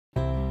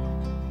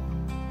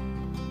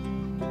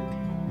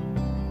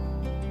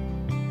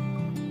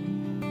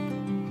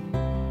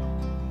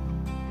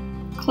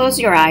Close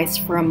your eyes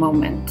for a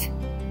moment.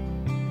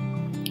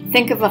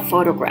 Think of a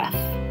photograph,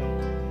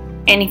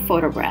 any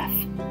photograph.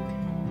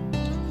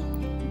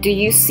 Do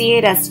you see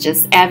it as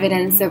just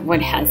evidence of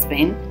what has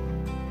been?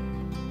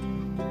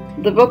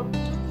 The book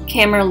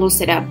Camera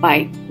Lucida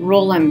by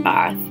Roland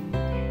Barthes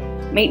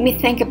made me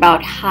think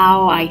about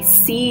how I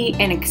see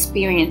and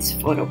experience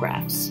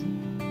photographs.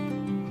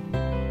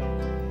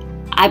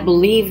 I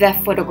believe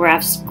that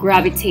photographs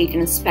gravitate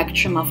in a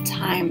spectrum of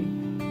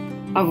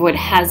time, of what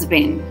has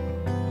been,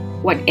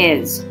 what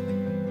is,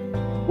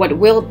 what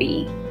will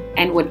be,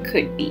 and what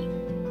could be.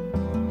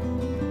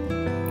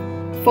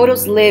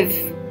 Photos live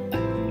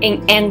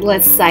in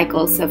endless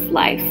cycles of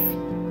life,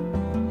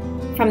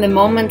 from the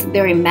moment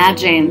they're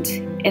imagined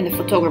in the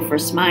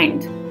photographer's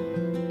mind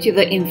to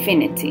the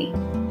infinity.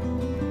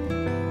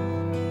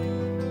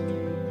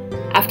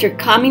 After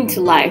coming to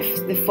life,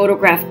 the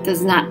photograph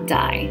does not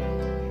die.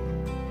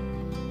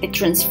 It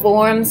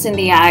transforms in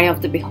the eye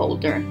of the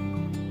beholder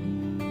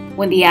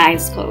when the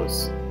eyes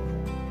close,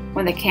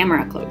 when the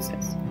camera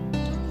closes.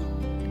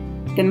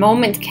 The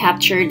moment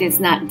captured is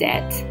not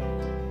dead.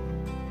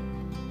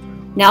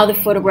 Now the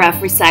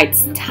photograph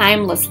resides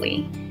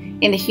timelessly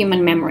in the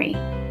human memory,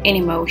 in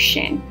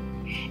emotion,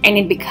 and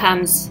it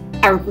becomes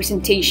a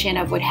representation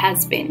of what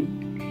has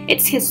been,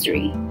 its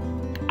history,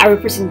 a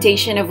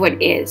representation of what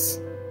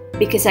is,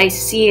 because I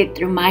see it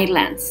through my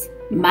lens,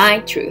 my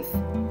truth.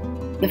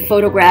 The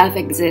photograph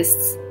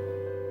exists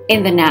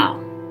in the now,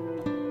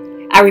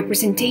 a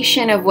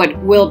representation of what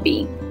will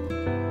be.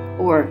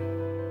 Or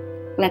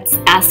let's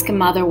ask a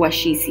mother what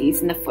she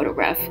sees in the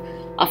photograph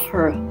of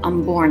her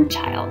unborn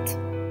child.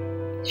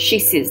 She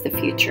sees the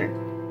future,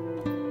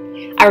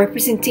 a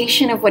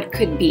representation of what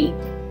could be.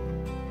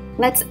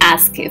 Let's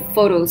ask if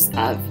photos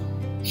of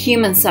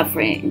human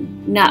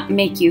suffering not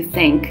make you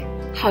think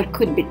how it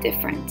could be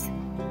different.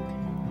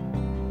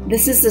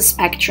 This is the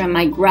spectrum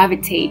I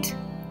gravitate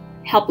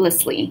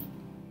helplessly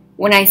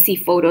when I see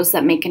photos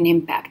that make an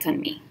impact on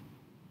me.